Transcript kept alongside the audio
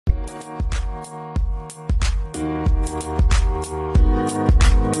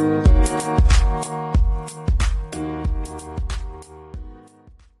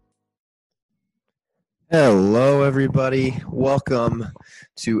Hello, everybody. Welcome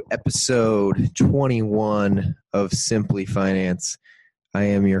to episode 21 of Simply Finance. I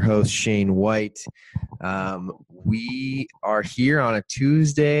am your host, Shane White. We are here on a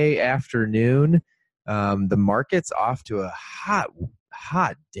Tuesday afternoon. The market's off to a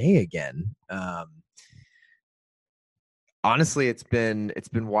hot day again. Honestly, it's been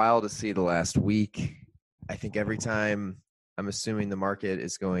wild to see the last week. I think every time I'm assuming the market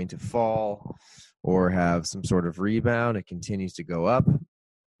is going to fall or have some sort of rebound, it continues to go up.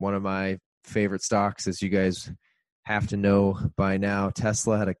 One of my favorite stocks, as you guys have to know by now,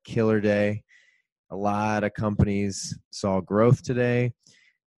 Tesla had a killer day. A lot of companies saw growth today,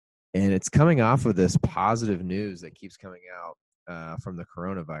 and it's coming off of this positive news that keeps coming out from the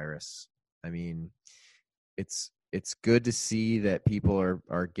coronavirus. I mean, it's good to see that people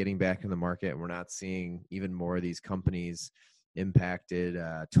are getting back in the market, and we're not seeing even more of these companies impacted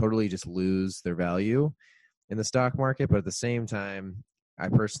totally just lose their value in the stock market. But at the same time, I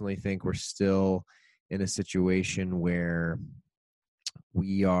personally think we're still in a situation where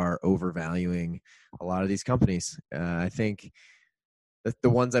we are overvaluing a lot of these companies. I think the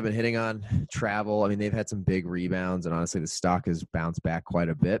ones I've been hitting on, travel, I mean, they've had some big rebounds, and honestly, the stock has bounced back quite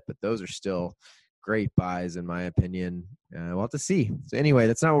a bit, but those are still great buys in my opinion. We'll have to see. So anyway,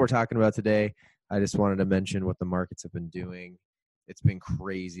 that's not what we're talking about today. I just wanted to mention what the markets have been doing. It's been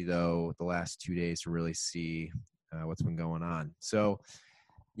crazy, though, the last 2 days to really see what's been going on. So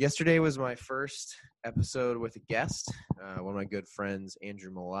yesterday was my first episode with a guest. One of my good friends,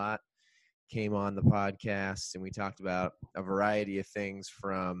 Andrew Malott, came on the podcast, and we talked about a variety of things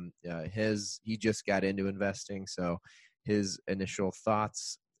from he just got into investing, so his initial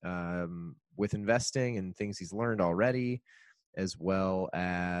thoughts with investing and things he's learned already, as well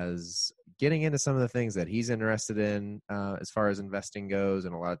as getting into some of the things that he's interested in as far as investing goes,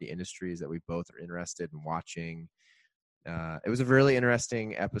 and a lot of the industries that we both are interested in watching. It was a really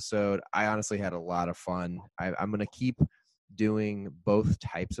interesting episode. I honestly had a lot of fun. I'm going to keep doing both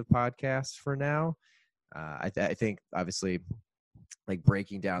types of podcasts for now. I think obviously like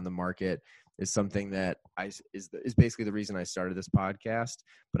breaking down the market is something that is basically the reason I started this podcast.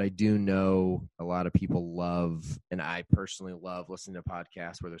 But I do know a lot of people love, and I personally love listening to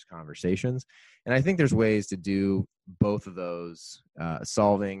podcasts where there's conversations. And I think there's ways to do both of those,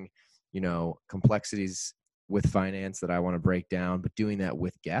 solving, complexities with finance that I want to break down, but doing that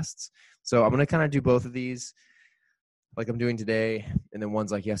with guests. So I'm going to kind of do both of these like I'm doing today, and then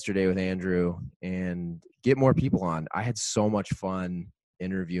ones like yesterday with Andrew, and get more people on. I had so much fun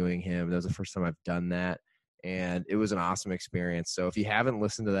interviewing him. That was the first time I've done that, and it was an awesome experience. So if you haven't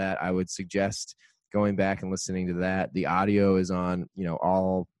listened to that, I would suggest going back and listening to that. The audio is on,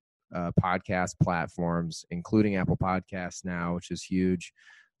 all podcast platforms, including Apple Podcasts now, which is huge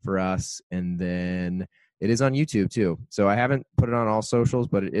for us. And then it is on YouTube too. So I haven't put it on all socials,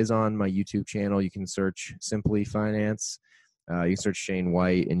 but it is on my YouTube channel. You can search Simply Finance. You can search Shane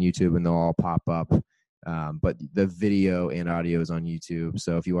White in YouTube, and they'll all pop up. But the video and audio is on YouTube.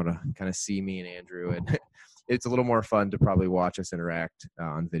 So if you want to kind of see me and Andrew, and it's a little more fun to probably watch us interact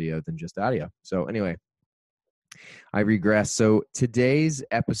on video than just audio. So anyway, I regress. So today's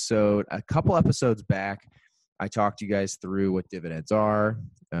episode, a couple episodes back, I talked to you guys through what dividends are,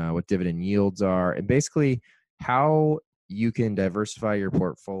 what dividend yields are, and basically how you can diversify your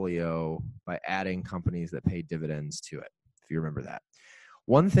portfolio by adding companies that pay dividends to it, if you remember that.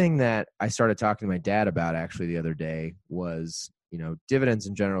 One thing that I started talking to my dad about actually the other day was, dividends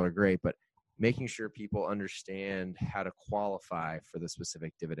in general are great, but making sure people understand how to qualify for the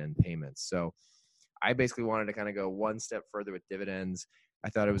specific dividend payments. So I basically wanted to kind of go one step further with dividends. I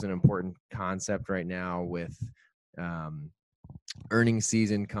thought it was an important concept right now with earnings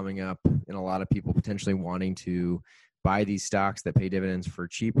season coming up, and a lot of people potentially wanting to buy these stocks that pay dividends for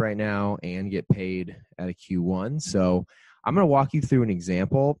cheap right now and get paid at a Q1. So I'm going to walk you through an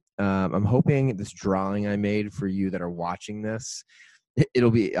example. I'm hoping this drawing I made for you that are watching this,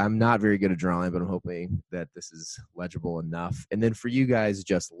 I'm not very good at drawing, but I'm hoping that this is legible enough. And then for you guys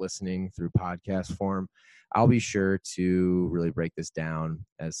just listening through podcast form, I'll be sure to really break this down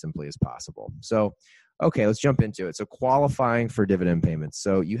as simply as possible. So, okay, let's jump into it. So qualifying for dividend payments.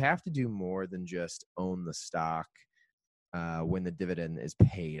 So you have to do more than just own the stock when the dividend is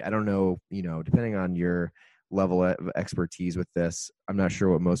paid. I don't know, depending on your level of expertise with this, I'm not sure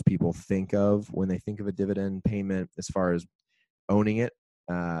what most people think of when they think of a dividend payment as far as owning it.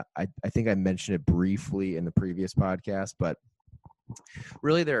 I think I mentioned it briefly in the previous podcast, but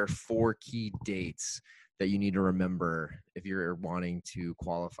really there are 4 key dates that you need to remember if you're wanting to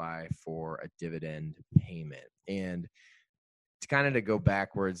qualify for a dividend payment. And to go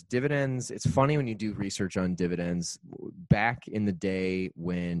backwards, dividends, it's funny when you do research on dividends. Back in the day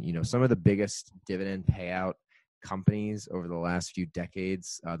when, some of the biggest dividend payout companies over the last few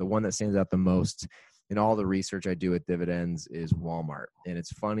decades, the one that stands out the most in all the research I do with dividends is Walmart. And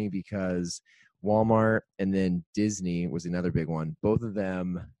it's funny because Walmart and then Disney was another big one. Both of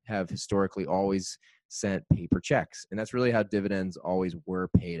them have historically always sent paper checks. And that's really how dividends always were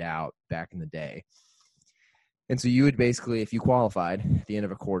paid out back in the day. And so you would basically, if you qualified at the end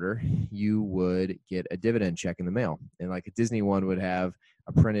of a quarter, you would get a dividend check in the mail. And like a Disney one would have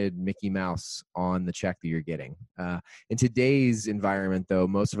a printed Mickey Mouse on the check that you're getting. In today's environment, though,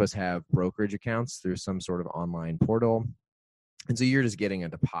 most of us have brokerage accounts through some sort of online portal. And so you're just getting a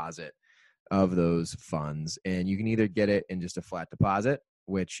deposit of those funds. And you can either get it in just a flat deposit,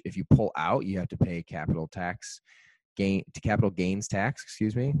 which if you pull out, you have to pay capital gains tax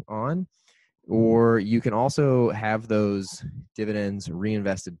on. Or you can also have those dividends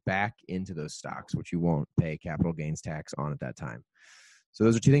reinvested back into those stocks, which you won't pay capital gains tax on at that time. So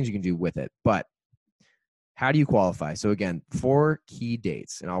those are two things you can do with it. But how do you qualify? So again, 4 key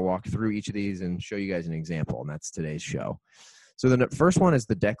dates, and I'll walk through each of these and show you guys an example, and that's today's show. So the first one is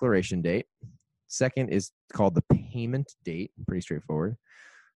the declaration date. Second is called the payment date, pretty straightforward.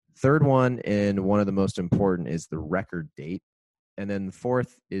 Third one, and one of the most important, is the record date. And then the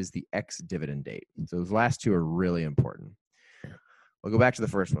fourth is the ex-dividend date. So those last two are really important. We'll go back to the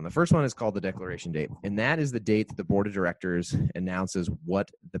first one. The first one is called the declaration date. And that is the date that the board of directors announces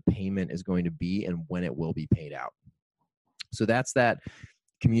what the payment is going to be and when it will be paid out. So that's that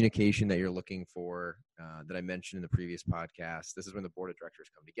communication that you're looking for that I mentioned in the previous podcast. This is when the board of directors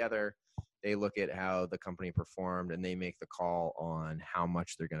come together. They look at how the company performed and they make the call on how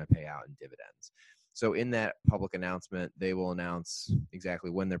much they're going to pay out in dividends. So in that public announcement, they will announce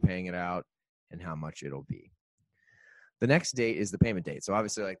exactly when they're paying it out and how much it'll be. The next date is the payment date. So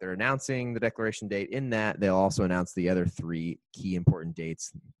obviously, like they're announcing the declaration date. In that, they'll also announce the other 3 key important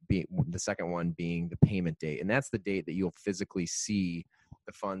dates, the second one being the payment date. And that's the date that you'll physically see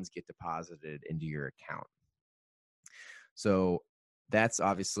the funds get deposited into your account. So that's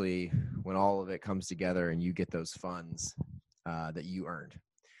obviously when all of it comes together and you get those funds that you earned.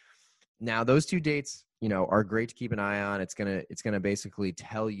 Now, those 2 dates, are great to keep an eye on. It's gonna basically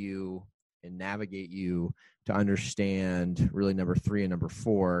tell you and navigate you to understand really number 3 and number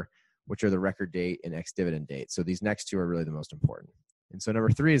 4, which are the record date and ex-dividend date. So these next 2 are really the most important. And so number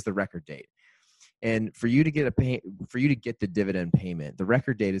 3 is the record date. And for you to get the dividend payment, the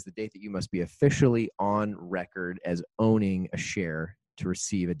record date is the date that you must be officially on record as owning a share to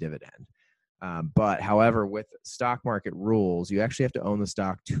receive a dividend. But however, with stock market rules, you actually have to own the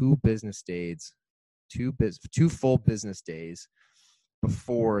stock 2 business days, 2 full business days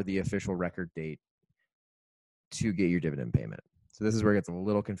before the official record date to get your dividend payment. So this is where it gets a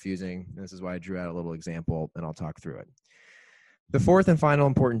little confusing. This is why I drew out a little example, and I'll talk through it. The fourth and final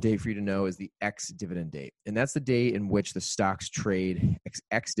important date for you to know is the ex-dividend date. And that's the date in which the stocks trade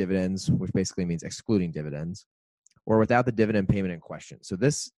ex-dividends, which basically means excluding dividends, or without the dividend payment in question. So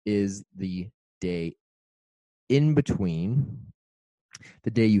this is the day in between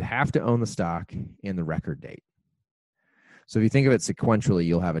the day you have to own the stock and the record date. So if you think of it sequentially,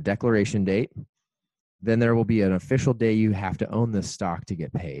 you'll have a declaration date. Then there will be an official day you have to own this stock to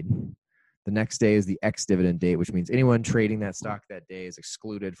get paid. The next day is the ex-dividend date, which means anyone trading that stock that day is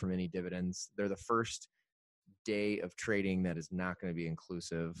excluded from any dividends. They're the first day of trading that is not going to be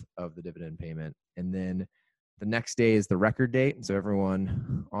inclusive of the dividend payment. And then the next day is the record date. So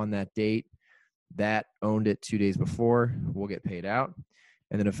everyone on that date that owned it 2 days before will get paid out.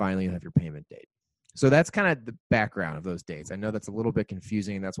 And then finally, you'll have your payment date. So that's kind of the background of those dates. I know that's a little bit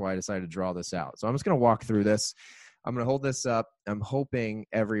confusing, and that's why I decided to draw this out. So I'm just going to walk through this. I'm going to hold this up. I'm hoping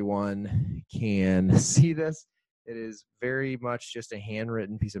everyone can see this. It is very much just a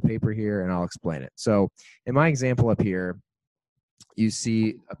handwritten piece of paper here, and I'll explain it. So in my example up here, you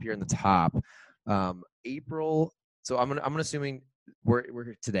see up here in the top, April. So I'm assuming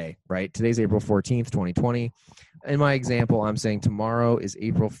we're today, right? Today's April 14th, 2020. In my example, I'm saying tomorrow is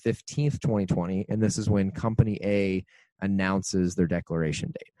April 15th, 2020, and this is when Company A announces their declaration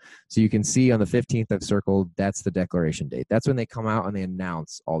date. So you can see on the 15th I've circled, that's the declaration date. That's when they come out and they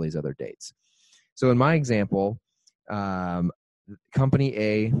announce all these other dates. So in my example, Company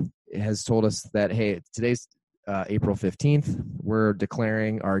A has told us that, hey, today's April 15th. We're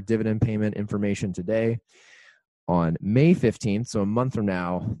declaring our dividend payment information today. On May 15th, so a month from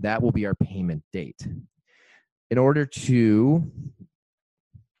now, that will be our payment date. In order to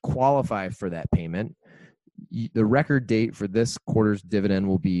qualify for that payment, the record date for this quarter's dividend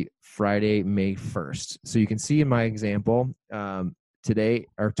will be Friday, May 1st. So you can see in my example, today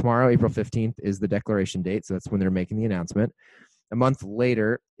or tomorrow, April 15th, is the declaration date. So that's when they're making the announcement. A month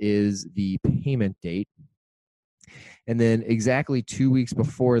later is the payment date. And then exactly 2 weeks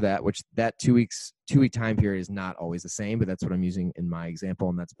before that, which that 2 week time period is not always the same, but that's what I'm using in my example,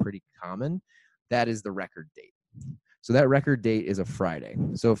 and that's pretty common. That is the record date. So that record date is a Friday.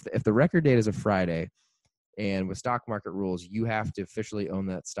 So if the record date is a Friday, and with stock market rules, you have to officially own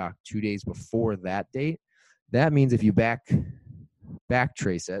that stock 2 days before that date. That means if you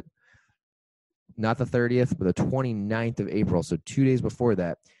backtrace it, not the 30th, but the 29th of April, so 2 days before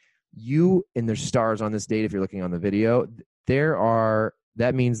that, and there's stars on this date if you're looking on the video,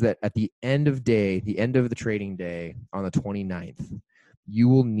 that means that at the end of the trading day on the 29th, you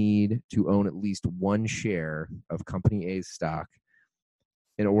will need to own at least one share of Company A's stock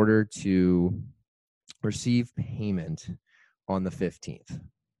in order to receive payment on the 15th,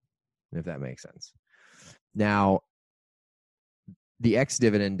 if that makes sense. Now, the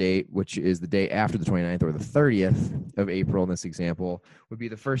ex-dividend date, which is the day after the 29th or the 30th of April in this example, would be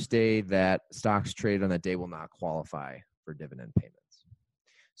the first day that stocks traded on that day will not qualify for dividend payments.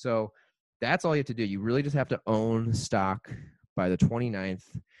 So that's all you have to do. You really just have to own stock by the 29th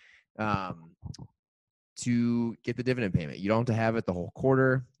to get the dividend payment. You don't have to have it the whole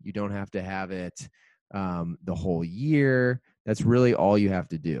quarter. You don't have to have it the whole year. That's really all you have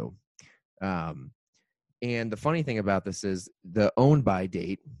to do. And the funny thing about this is the own by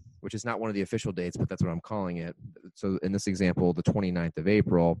date, which is not one of the official dates, but that's what I'm calling it. So in this example, the 29th of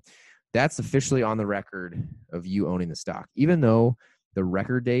April, that's officially on the record of you owning the stock. Even though the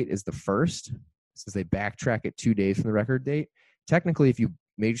record date is the 1st, since they backtrack it 2 days from the record date, technically if you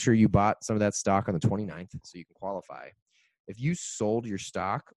made sure you bought some of that stock on the 29th so you can qualify, if you sold your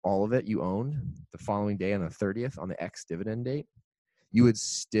stock, all of it you owned, the following day on the 30th on the ex-dividend date, you would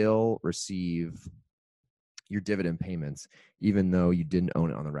still receive your dividend payments, even though you didn't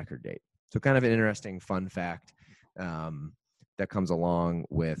own it on the record date. So kind of an interesting fun fact that comes along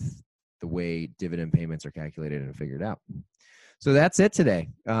with the way dividend payments are calculated and figured out. So that's it today.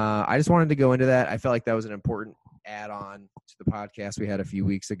 I just wanted to go into that. I felt like that was an important add-on to the podcast we had a few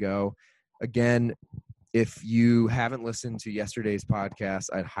weeks ago. Again, if you haven't listened to yesterday's podcast,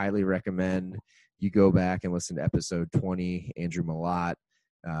 I'd highly recommend you go back and listen to episode 20, Andrew Malott.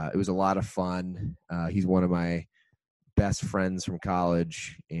 It was a lot of fun. He's one of my best friends from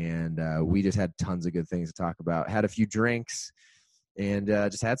college, and we just had tons of good things to talk about. Had a few drinks, and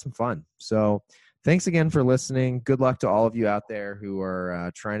just had some fun. So thanks again for listening. Good luck to all of you out there who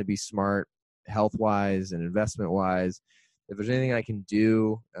are trying to be smart health-wise and investment-wise. If there's anything I can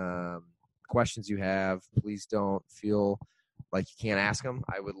do, questions you have, please don't feel like you can't ask them.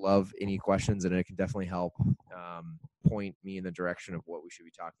 I would love any questions, and it can definitely help point me in the direction of what we should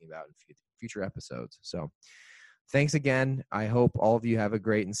be talking about in future episodes. So thanks again. I hope all of you have a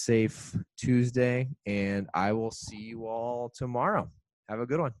great and safe Tuesday, and I will see you all tomorrow. Have a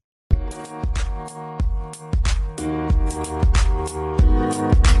good one.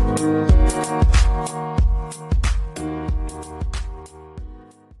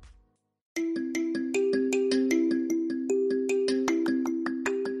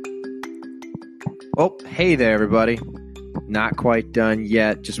 Well, hey there, everybody. Not quite done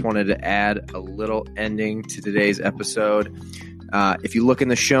yet. Just wanted to add a little ending to today's episode. If you look in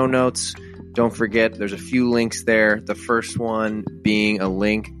the show notes, don't forget there's a few links there. The first one being a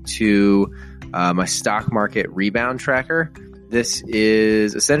link to my stock market rebound tracker. This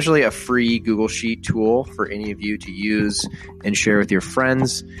is essentially a free Google Sheet tool for any of you to use and share with your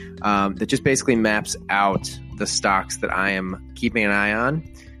friends that just basically maps out the stocks that I am keeping an eye on,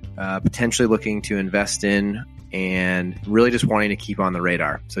 potentially looking to invest in, and really just wanting to keep on the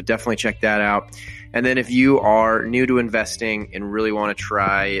radar. So definitely check that out. And then if you are new to investing and really want to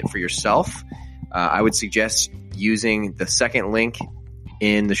try it for yourself, I would suggest using the second link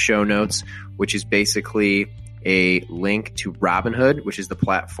in the show notes, which is basically a link to Robinhood, which is the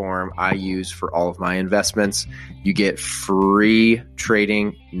platform I use for all of my investments. You get free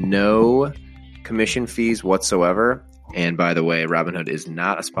trading, no commission fees whatsoever. And by the way, Robinhood is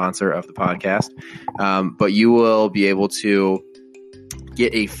not a sponsor of the podcast, but you will be able to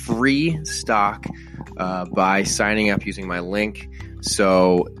get a free stock by signing up using my link.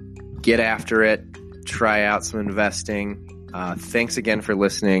 So get after it, try out some investing. Thanks again for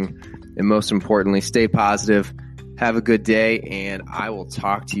listening. And most importantly, stay positive. Have a good day, and I will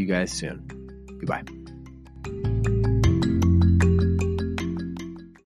talk to you guys soon. Goodbye.